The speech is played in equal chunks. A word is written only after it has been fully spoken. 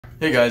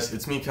Hey guys,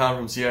 it's me Callum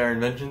from CIR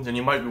Inventions, and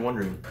you might be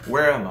wondering,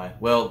 where am I?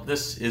 Well,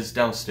 this is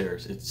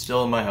downstairs. It's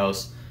still in my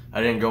house. I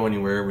didn't go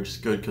anywhere, which is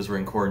good because we're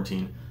in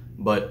quarantine.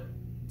 But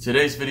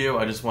today's video,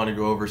 I just want to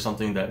go over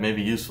something that may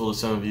be useful to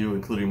some of you,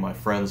 including my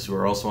friends who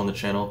are also on the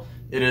channel.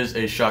 It is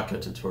a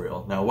Shotcut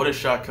tutorial. Now, what is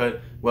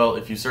Shotcut? Well,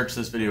 if you search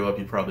this video up,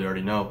 you probably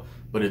already know,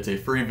 but it's a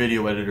free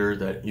video editor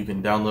that you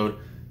can download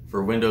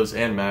for Windows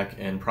and Mac,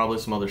 and probably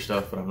some other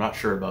stuff, but I'm not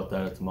sure about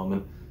that at the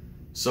moment.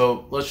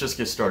 So let's just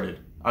get started.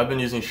 I've been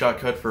using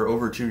Shotcut for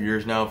over 2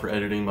 years now for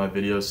editing my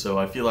videos, so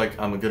I feel like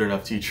I'm a good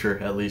enough teacher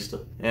at least.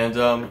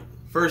 And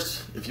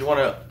first, if you want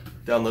to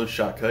download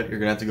Shotcut, you're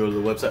gonna have to go to the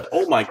website.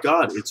 Oh my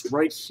god, it's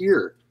right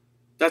here.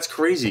 That's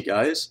crazy,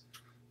 guys.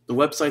 The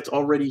website's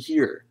already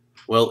here.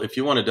 Well, if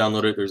you want to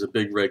download it, there's a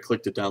big red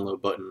click to download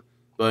button,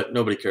 but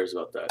nobody cares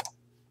about that.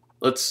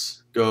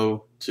 Let's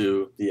go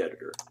to the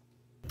editor.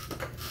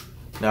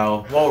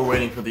 Now, while we're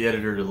waiting for the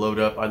editor to load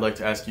up, I'd like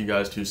to ask you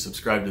guys to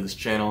subscribe to this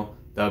channel.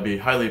 That would be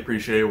highly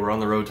appreciated. We're on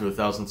the road to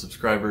 1,000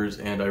 subscribers,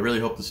 and I really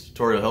hope this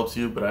tutorial helps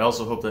you, but I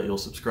also hope that you'll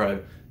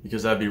subscribe,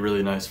 because that'd be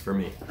really nice for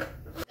me.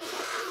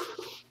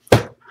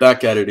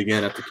 Back at it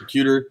again at the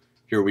computer.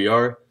 Here we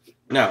are.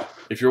 Now,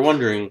 if you're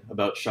wondering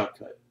about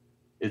Shotcut,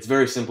 it's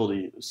very simple to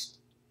use.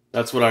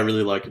 That's what I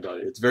really like about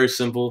it. It's very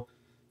simple,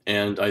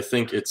 and I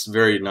think it's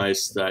very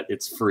nice that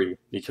it's free,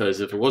 because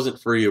if it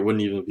wasn't free, it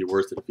wouldn't even be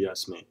worth it if you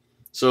ask me.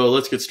 So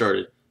let's get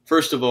started.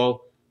 First of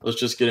all, let's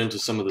just get into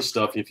some of the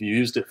stuff. If you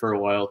used it for a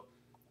while,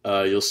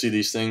 you'll see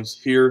these things.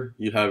 Here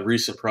you have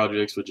recent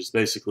projects, which is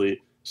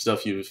basically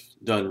stuff you've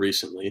done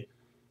recently.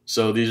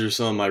 So these are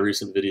some of my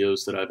recent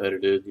videos that I've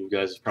edited. You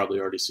guys have probably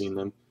already seen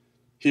them.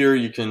 Here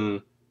you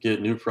can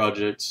get new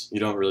projects.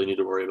 You don't really need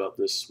to worry about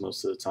this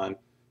most of the time.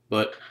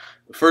 But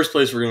the first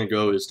place we're going to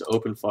go is to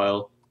open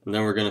file, and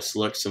then we're going to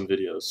select some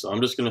videos. So I'm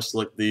just going to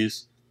select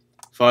these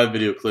 5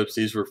 video clips.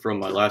 These were from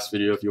my last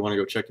video. If you want to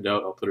go check it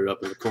out, I'll put it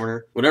up in the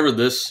corner. Whenever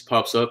this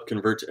pops up,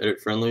 convert to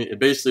edit friendly, it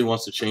basically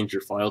wants to change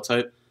your file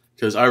type,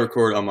 because I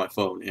record on my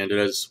phone and it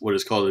has what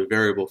is called a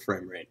variable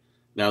frame rate.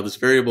 Now this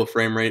variable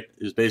frame rate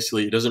is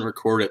basically, it doesn't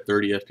record at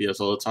 30 FPS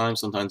all the time.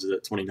 Sometimes it's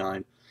at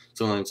 29,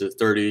 sometimes it's at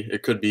 30.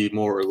 It could be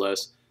more or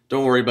less.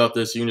 Don't worry about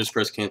this. You can just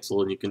press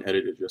cancel and you can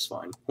edit it just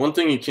fine. One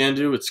thing you can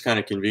do, it's kind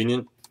of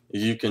convenient,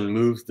 is you can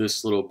move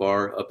this little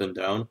bar up and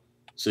down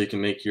so you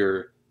can make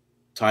your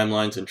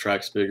timelines and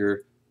tracks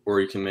bigger, or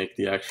you can make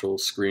the actual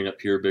screen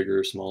up here bigger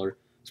or smaller.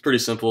 It's pretty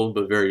simple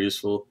but very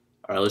useful.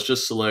 Alright, let's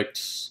just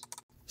select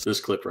this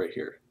clip right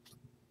here.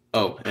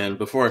 Oh, and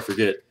before I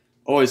forget,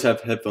 always have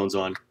headphones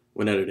on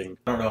when editing.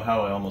 I don't know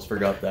how I almost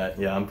forgot that.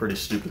 Yeah, I'm pretty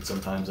stupid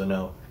sometimes, I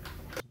know.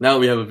 Now that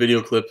we have a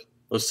video clip,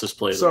 let's just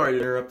play it. Sorry to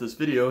interrupt this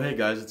video. Hey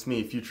guys, it's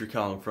me, Future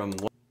Callum from...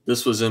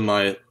 This was in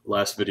my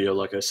last video,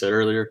 like I said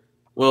earlier.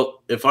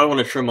 Well, if I want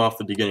to trim off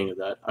the beginning of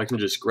that, I can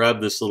just grab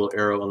this little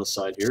arrow on the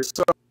side here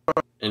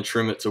and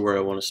trim it to where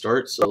I want to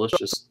start. So let's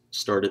just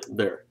start it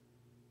there.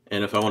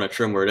 And if I want to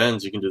trim where it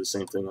ends, you can do the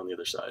same thing on the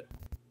other side.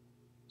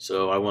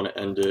 So I want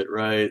to end it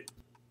right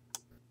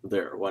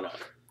there. Why not?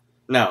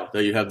 Now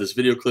that you have this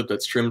video clip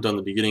that's trimmed on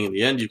the beginning and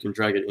the end, you can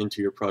drag it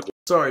into your project.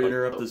 Sorry to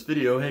interrupt this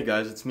video. Hey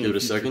guys, it's me. Give it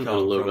a second.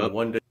 It'll load up.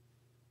 One day.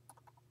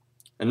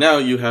 And now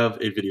you have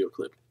a video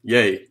clip.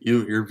 Yay,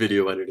 you're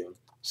video editing.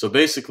 So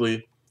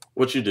basically,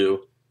 what you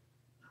do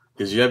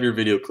is you have your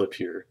video clip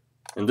here,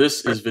 and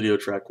this is video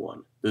track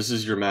 1. This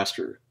is your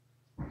master.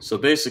 So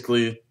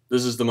basically,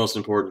 this is the most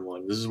important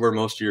one. This is where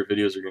most of your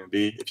videos are going to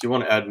be. If you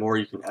want to add more,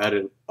 you can add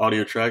an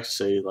audio track,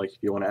 say like if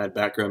you want to add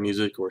background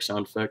music or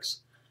sound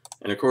effects.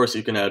 And of course,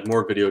 you can add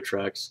more video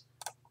tracks,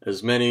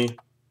 as many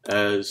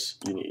as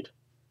you need.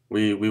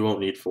 We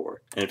won't need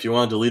 4. And if you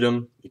want to delete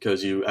them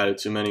because you added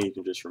too many, you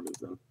can just remove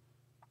them.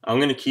 I'm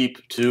going to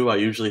keep 2.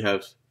 Usually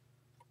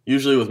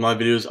with my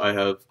videos, I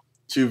have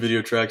 2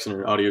 video tracks and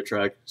an audio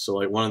track. So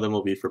like one of them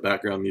will be for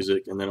background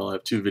music, and then I'll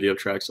have 2 video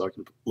tracks so I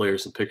can layer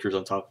some pictures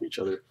on top of each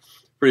other.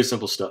 Pretty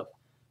simple stuff.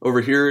 Over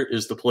here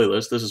is the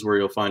playlist. This is where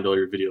you'll find all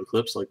your video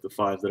clips, like the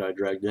 5 that I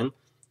dragged in.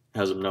 It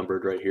has them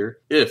numbered right here.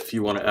 If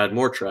you want to add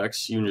more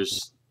tracks, you can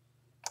just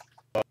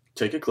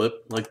take a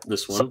clip like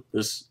this one.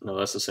 No,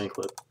 that's the same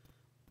clip.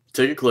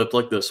 Take a clip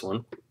like this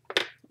one,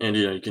 and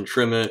you can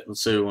trim it.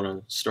 Let's say we want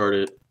to start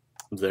it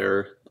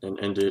there and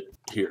end it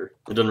here.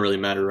 It doesn't really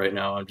matter right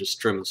now. I'm just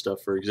trimming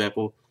stuff, for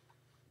example.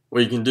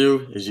 What you can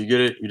do is you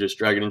get it, you just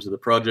drag it into the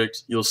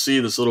project. You'll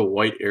see this little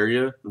white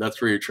area. That's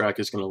where your track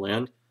is going to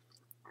land.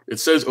 It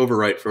says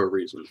overwrite for a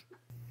reason.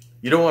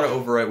 You don't want to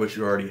overwrite what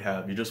you already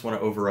have. You just want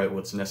to overwrite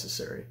what's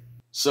necessary.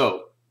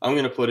 So I'm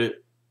going to put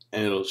it,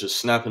 and it'll just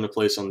snap into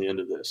place on the end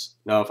of this.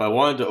 Now, if I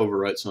wanted to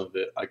overwrite some of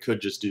it, I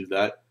could just do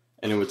that,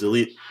 and it would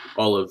delete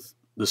all of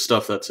the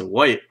stuff that's in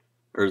white,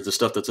 or the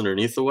stuff that's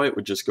underneath the white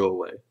would just go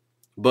away.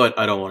 But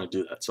I don't want to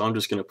do that, so I'm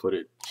just going to put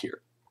it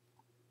here.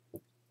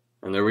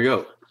 And there we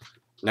go.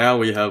 Now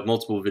we have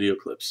multiple video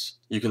clips.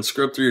 You can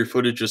scrub through your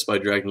footage just by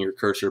dragging your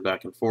cursor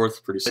back and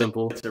forth. Pretty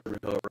simple.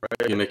 You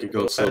can make it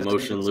go in slow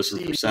motion,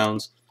 listen for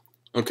sounds.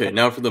 Okay,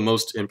 now for the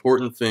most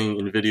important thing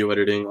in video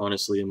editing,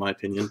 honestly, in my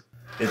opinion.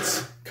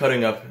 It's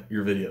cutting up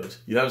your videos.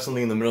 You have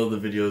something in the middle of the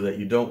video that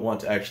you don't want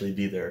to actually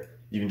be there.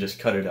 You can just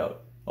cut it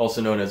out,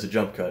 also known as a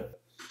jump cut.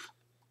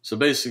 So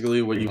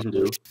basically what you can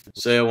do,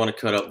 say I want to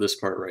cut out this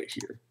part right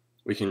here.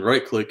 We can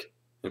right click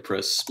and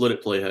press split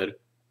at playhead,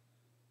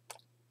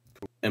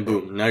 and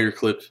boom, now your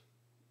clip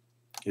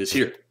is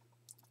here.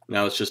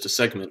 Now it's just a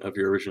segment of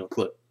your original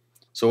clip.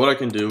 So what I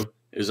can do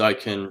is I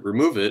can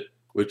remove it,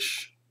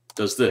 which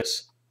does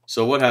this.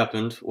 So what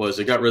happened was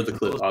it got rid of the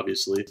clip,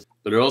 obviously,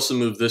 but it also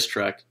moved this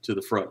track to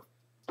the front.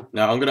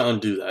 Now I'm going to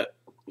undo that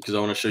because I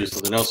want to show you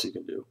something else you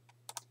can do.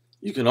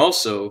 You can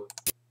also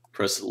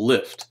press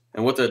lift,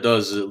 and what that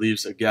does is it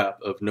leaves a gap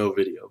of no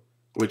video,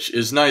 which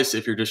is nice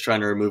if you're just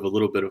trying to remove a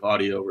little bit of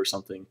audio or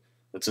something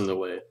that's in the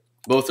way.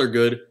 Both are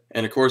good,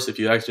 and of course if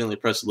you accidentally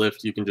press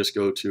lift, you can just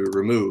go to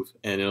remove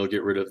and it'll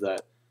get rid of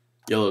that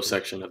yellow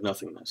section of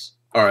nothingness.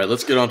 Alright,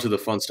 let's get on to the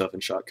fun stuff in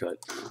Shotcut.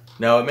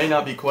 Now, it may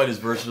not be quite as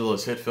versatile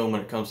as HitFilm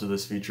when it comes to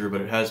this feature,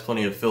 but it has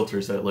plenty of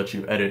filters that let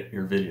you edit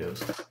your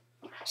videos.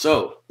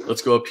 So,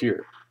 let's go up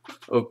here.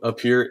 Up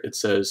here it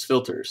says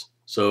filters.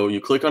 So you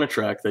click on a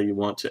track that you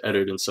want to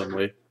edit in some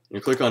way, and you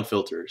click on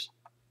filters.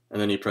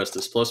 And then you press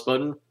this plus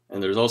button,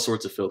 and there's all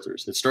sorts of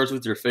filters. It starts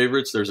with your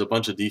favorites. There's a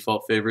bunch of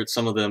default favorites.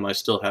 Some of them I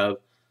still have.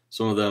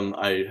 Some of them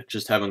I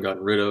just haven't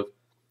gotten rid of.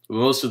 But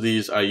most of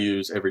these I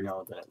use every now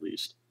and then at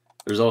least.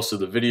 There's also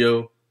the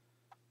video,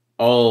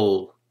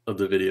 all of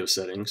the video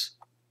settings,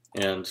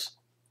 and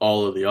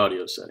all of the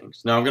audio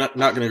settings. Now I'm not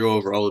going to go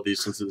over all of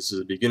these since this is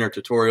a beginner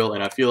tutorial,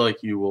 and I feel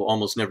like you will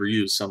almost never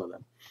use some of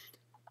them.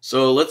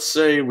 So let's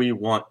say we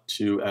want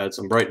to add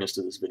some brightness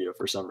to this video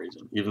for some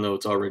reason, even though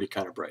it's already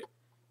kind of bright.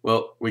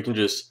 Well, we can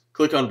just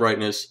click on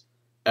brightness,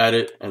 add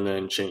it, and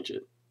then change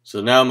it. So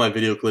now my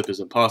video clip is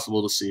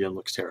impossible to see and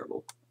looks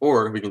terrible.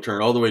 Or we can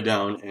turn it all the way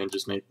down and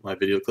just make my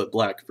video clip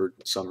black for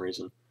some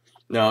reason.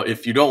 Now,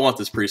 if you don't want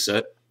this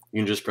preset,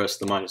 you can just press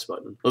the minus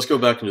button. Let's go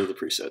back into the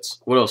presets.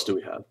 What else do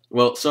we have?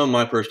 Well, some of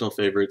my personal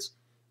favorites.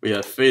 We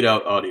have fade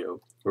out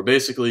audio, where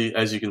basically,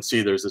 as you can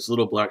see, there's this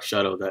little black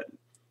shadow that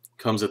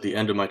comes at the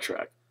end of my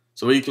track.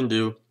 So what you can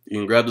do, you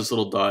can grab this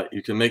little dot,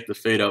 you can make the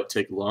fade out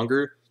take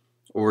longer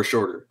or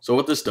shorter. So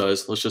what this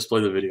does, let's just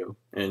play the video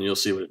and you'll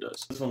see what it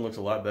does. This one looks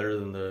a lot better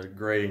than the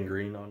gray and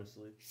green,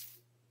 honestly.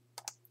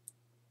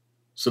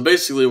 So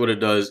basically what it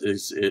does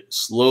is it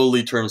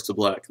slowly turns to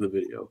black, the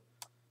video.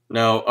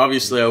 Now,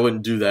 obviously I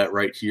wouldn't do that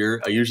right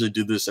here. I usually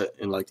do this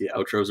in like the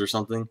outros or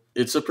something.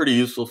 It's a pretty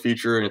useful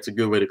feature and it's a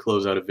good way to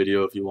close out a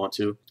video if you want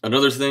to.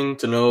 Another thing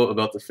to know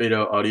about the fade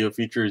out audio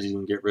feature is you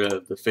can get rid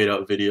of the fade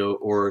out video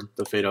or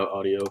the fade out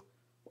audio,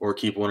 or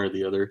keep one or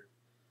the other,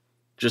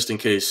 just in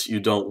case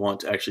you don't want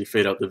to actually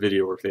fade out the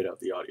video or fade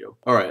out the audio.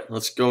 Alright,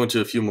 let's go into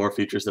a few more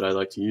features that I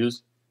like to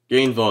use.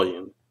 Gain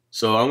volume.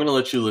 So I'm going to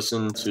let you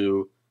listen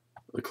to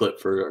the clip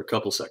for a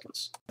couple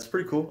seconds. It's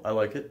pretty cool. I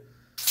like it.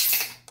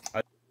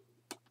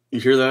 You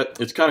hear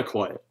that? It's kind of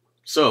quiet.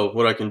 So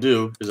what I can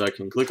do is I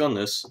can click on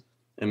this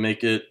and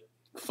make it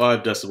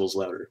 5 decibels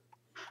louder.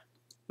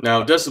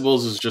 Now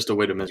decibels is just a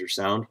way to measure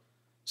sound,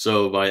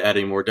 so by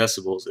adding more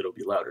decibels it'll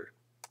be louder.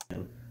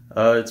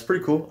 It's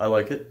pretty cool. I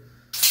like it.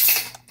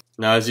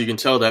 Now as you can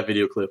tell, that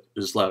video clip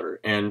is louder,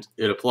 and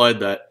it applied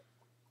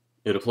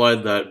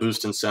that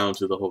boost in sound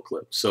to the whole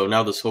clip. So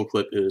now this whole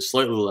clip is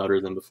slightly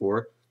louder than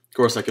before. Of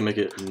course I can make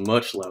it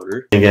much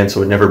louder again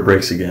so it never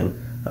breaks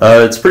again.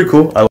 It's pretty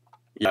cool.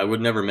 Yeah, I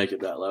would never make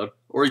it that loud.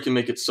 Or you can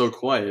make it so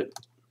quiet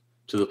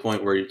to the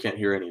point where you can't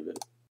hear any of it.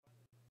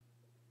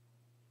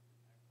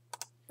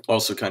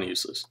 Also kind of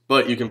useless.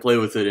 But you can play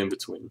with it in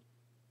between.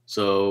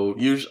 So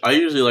I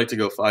usually like to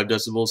go 5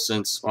 decibels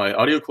since my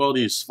audio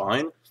quality is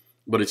fine,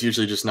 but it's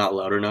usually just not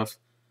loud enough.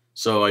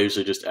 So I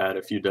usually just add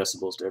a few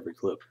decibels to every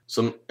clip.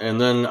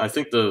 And then I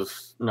think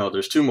there's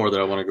 2 more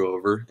that I want to go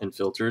over in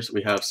filters.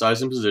 We have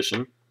size and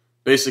position.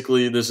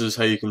 Basically, this is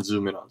how you can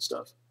zoom in on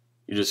stuff.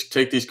 You just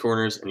take these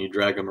corners and you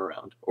drag them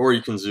around. Or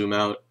you can zoom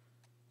out,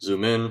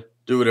 zoom in,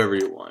 do whatever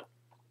you want.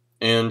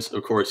 And,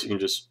 of course, you can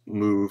just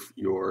move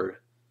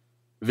your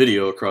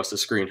video across the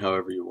screen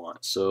however you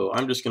want. So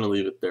I'm just going to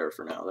leave it there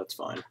for now. That's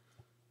fine.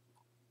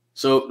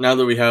 So now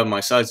that we have my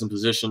size and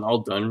position all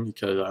done,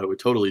 because I would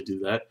totally do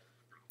that,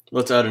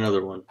 let's add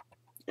another one.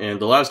 And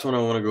the last one I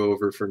want to go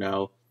over for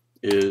now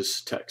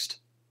is text.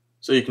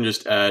 So you can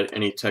just add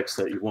any text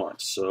that you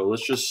want. So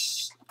let's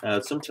just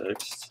add some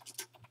text.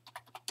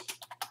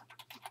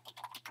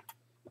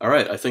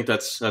 Alright, I think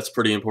that's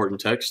pretty important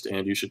text,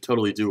 and you should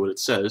totally do what it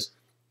says,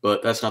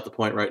 but that's not the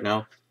point right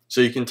now. So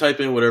you can type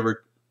in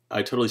whatever.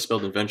 I totally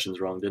spelled inventions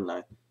wrong, didn't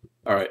I?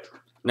 Alright,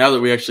 now that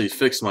we actually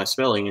fixed my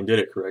spelling and did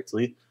it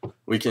correctly,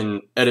 we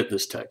can edit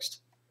this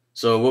text.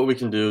 So what we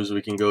can do is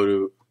we can go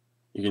to,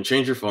 you can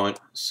change your font.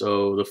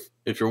 So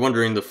if you're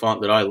wondering the font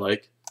that I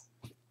like,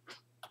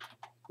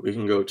 we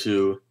can go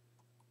to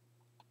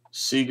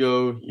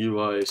Seago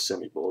UI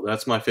Semibold.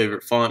 That's my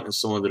favorite font.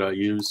 It's the one that I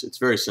use. It's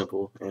very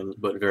simple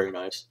but very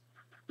nice.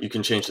 You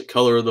can change the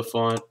color of the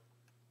font.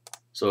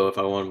 So if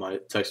I want my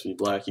text to be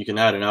black, you can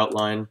add an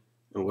outline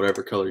in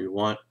whatever color you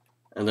want.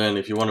 And then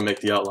if you want to make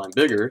the outline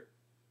bigger,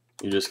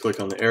 you just click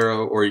on the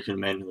arrow, or you can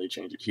manually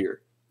change it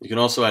here. You can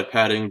also add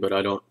padding, but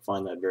I don't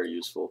find that very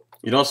useful.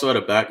 You can also add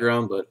a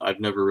background, but I've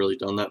never really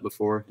done that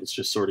before. It's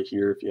just sort of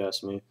here if you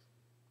ask me.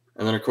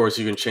 And then of course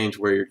you can change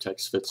where your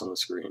text fits on the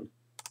screen.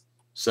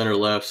 Center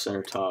left,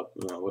 center top,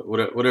 you know,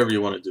 whatever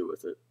you want to do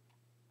with it.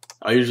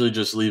 I usually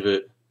just leave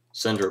it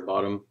center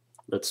bottom.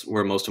 That's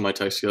where most of my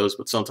text goes,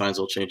 but sometimes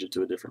I'll change it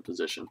to a different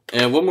position.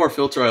 And one more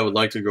filter I would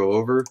like to go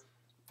over.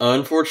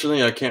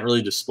 Unfortunately, I can't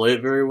really display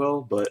it very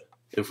well, but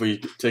if we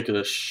take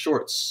a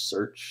short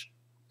search,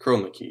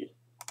 chroma key.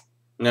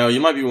 Now, you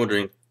might be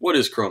wondering, what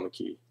is chroma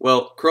key?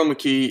 Well, chroma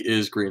key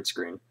is green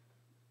screen.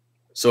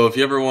 So if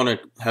you ever want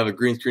to have a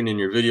green screen in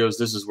your videos,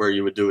 this is where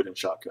you would do it in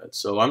Shotcut.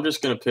 So I'm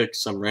just going to pick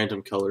some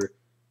random color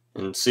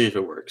and see if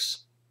it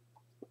works.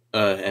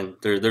 And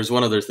there's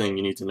one other thing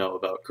you need to know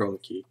about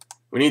chroma key.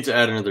 We need to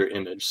add another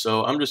image.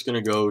 So I'm just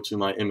going to go to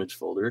my image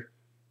folder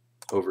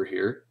over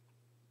here.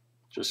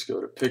 Just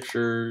go to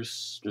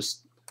pictures. We're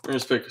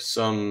just pick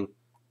some.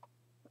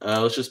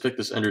 Let's just pick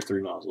this Ender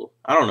 3 nozzle.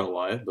 I don't know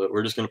why, but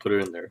we're just going to put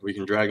it in there. We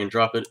can drag and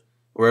drop it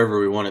wherever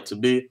we want it to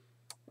be.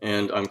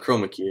 And I'm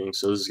chroma keying,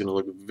 so this is going to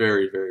look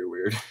very, very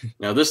weird.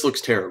 Now this looks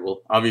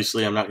terrible.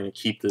 Obviously I'm not going to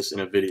keep this in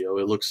a video.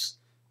 It looks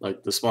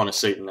like the spawn of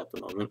Satan at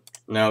the moment.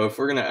 Now if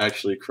we're going to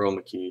actually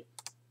chroma key,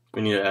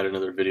 we need to add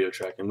another video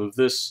track and move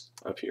this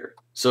up here.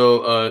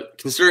 So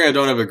considering I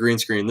don't have a green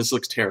screen, this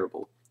looks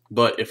terrible.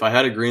 But if I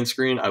had a green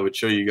screen, I would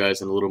show you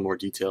guys in a little more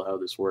detail how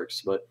this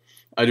works. But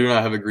I do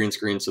not have a green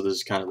screen, so this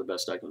is kind of the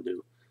best I can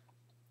do.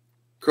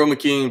 Chroma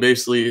keying,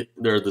 basically,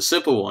 the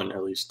simple one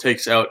at least,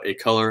 takes out a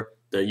color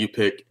that you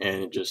pick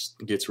and it just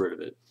gets rid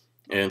of it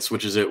and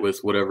switches it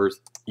with whatever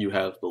you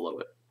have below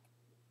it.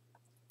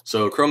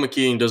 So chroma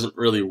keying doesn't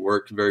really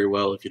work very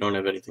well if you don't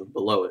have anything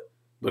below it.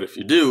 But if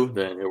you do,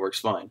 then it works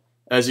fine.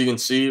 As you can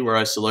see where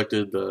I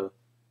selected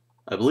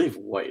I believe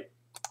white.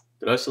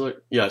 Did I select?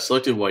 Yeah, I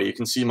selected white. You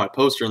can see my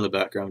poster in the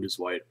background is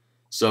white.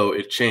 So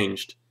it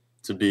changed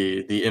to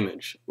be the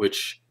image,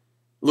 which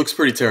looks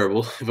pretty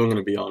terrible if I'm going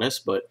to be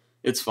honest, but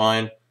it's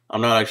fine.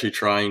 I'm not actually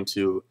trying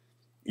to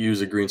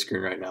use a green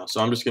screen right now.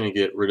 So I'm just going to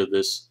get rid of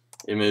this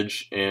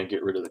image and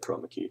get rid of the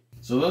chroma key.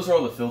 So those are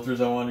all the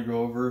filters I wanted to go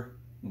over,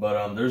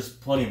 but there's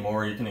plenty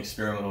more. You can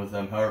experiment with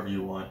them however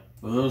you want.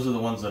 But those are the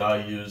ones that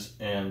I use,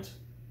 and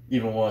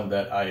even one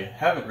that I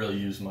haven't really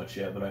used much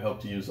yet, but I hope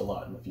to use a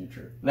lot in the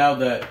future. Now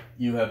that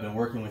you have been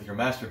working with your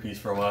masterpiece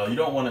for a while, you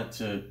don't want it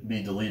to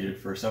be deleted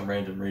for some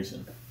random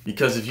reason.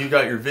 Because if you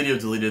got your video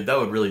deleted, that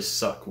would really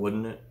suck,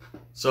 wouldn't it?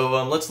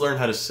 So let's learn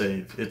how to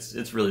save.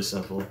 It's really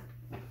simple.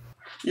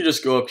 You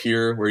just go up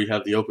here where you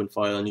have the open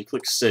file and you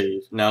click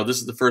save. Now this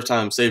is the first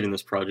time I'm saving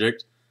this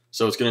project,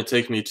 so it's going to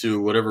take me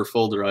to whatever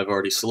folder I've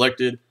already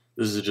selected.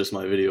 This is just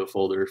my video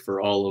folder for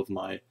all of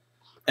my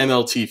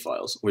MLT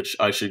files, which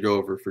I should go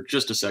over for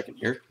just a second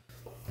here.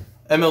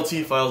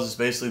 MLT files is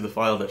basically the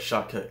file that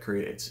Shotcut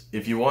creates.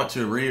 If you want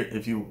to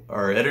if you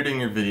are editing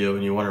your video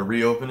and you want to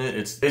reopen it,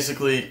 it's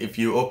basically if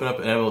you open up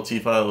an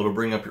MLT file, it'll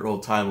bring up your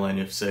old timeline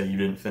if, say, you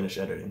didn't finish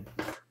editing.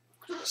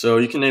 So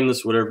you can name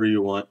this whatever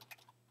you want.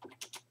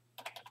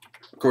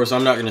 Of course,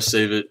 I'm not going to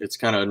save it. It's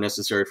kind of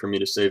unnecessary for me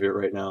to save it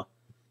right now,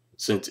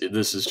 since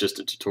this is just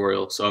a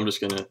tutorial. So I'm just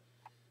going to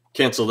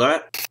cancel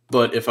that.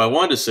 But if I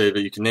want to save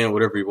it, you can name it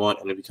whatever you want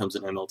and it becomes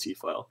an MLT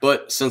file.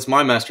 But since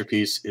my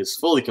masterpiece is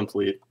fully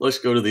complete, let's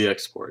go to the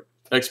export.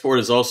 Export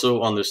is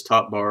also on this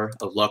top bar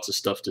of lots of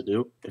stuff to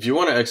do. If you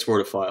want to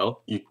export a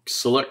file, you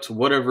select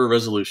whatever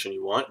resolution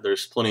you want.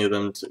 There's plenty of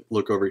them to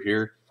look over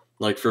here.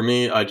 Like for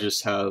me, I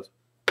just have,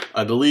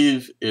 I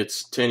believe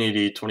it's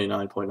 1080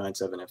 29.97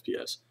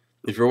 FPS.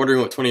 If you're wondering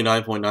what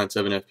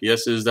 29.97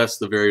 FPS is, that's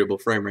the variable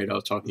frame rate I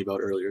was talking about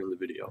earlier in the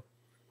video.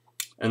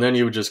 And then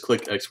you would just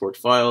click export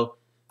file,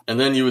 and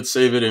then you would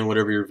save it in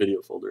whatever your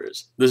video folder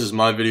is. This is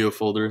my video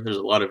folder. There's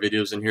a lot of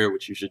videos in here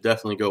which you should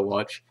definitely go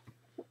watch.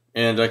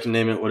 And I can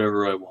name it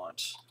whatever I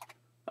want.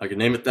 I can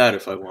name it that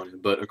if I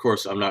wanted, but of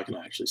course I'm not going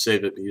to actually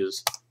save it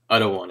because I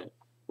don't want it.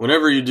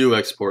 Whenever you do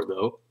export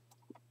though,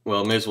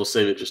 well, may as well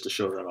save it just to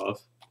show that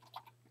off.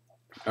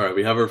 Alright,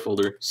 we have our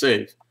folder,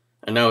 save,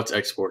 and now it's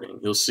exporting.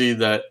 You'll see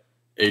that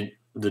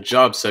the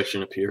job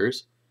section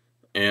appears,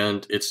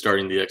 and it's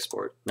starting the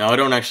export. Now I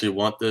don't actually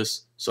want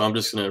this, so I'm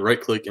just going to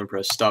right click and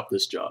press stop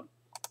this job,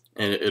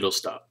 and it'll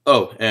stop.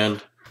 Oh, and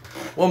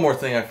one more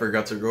thing I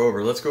forgot to go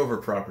over. Let's go over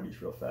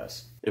properties real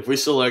fast. If we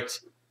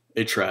select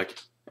a track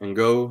and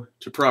go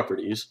to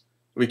properties,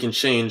 we can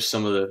change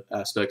some of the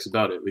aspects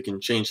about it. We can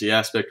change the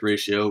aspect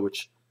ratio,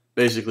 which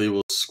basically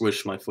will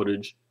squish my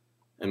footage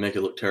and make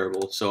it look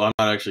terrible. So I'm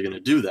not actually going to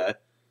do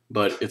that,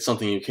 but it's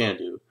something you can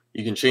do.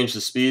 You can change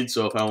the speed,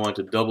 so if I want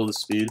to double the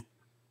speed,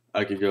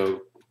 I could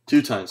go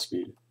 2 times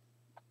speed.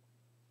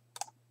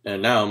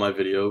 And now my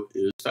video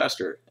is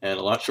faster and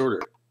a lot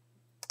shorter.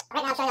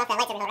 Right now I'm showing off that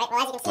light signal, right?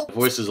 Well, as you can see, My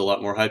voice is a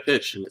lot more high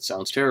pitched and it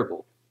sounds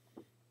terrible.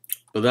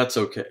 But that's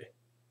okay.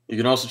 You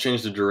can also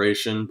change the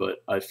duration,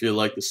 but I feel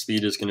like the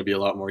speed is going to be a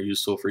lot more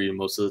useful for you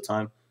most of the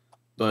time.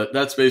 But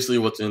that's basically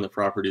what's in the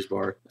properties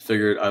bar. I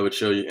figured I would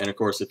show you, and of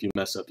course if you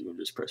mess up you can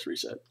just press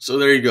reset. So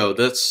there you go.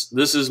 This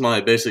is my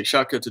basic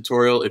Shotcut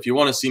tutorial. If you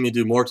want to see me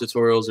do more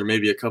tutorials or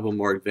maybe a couple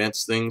more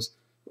advanced things,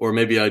 or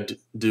maybe I'd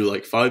do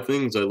like 5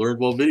 things I learned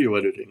while video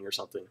editing or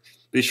something.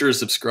 Be sure to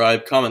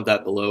subscribe, comment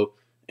that below,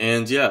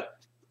 and yeah.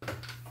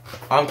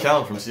 I'm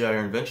Callum from CIR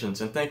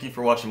Inventions, and thank you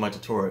for watching my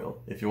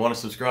tutorial. If you want to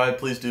subscribe,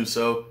 please do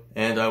so,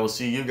 and I will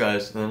see you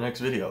guys in the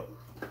next video.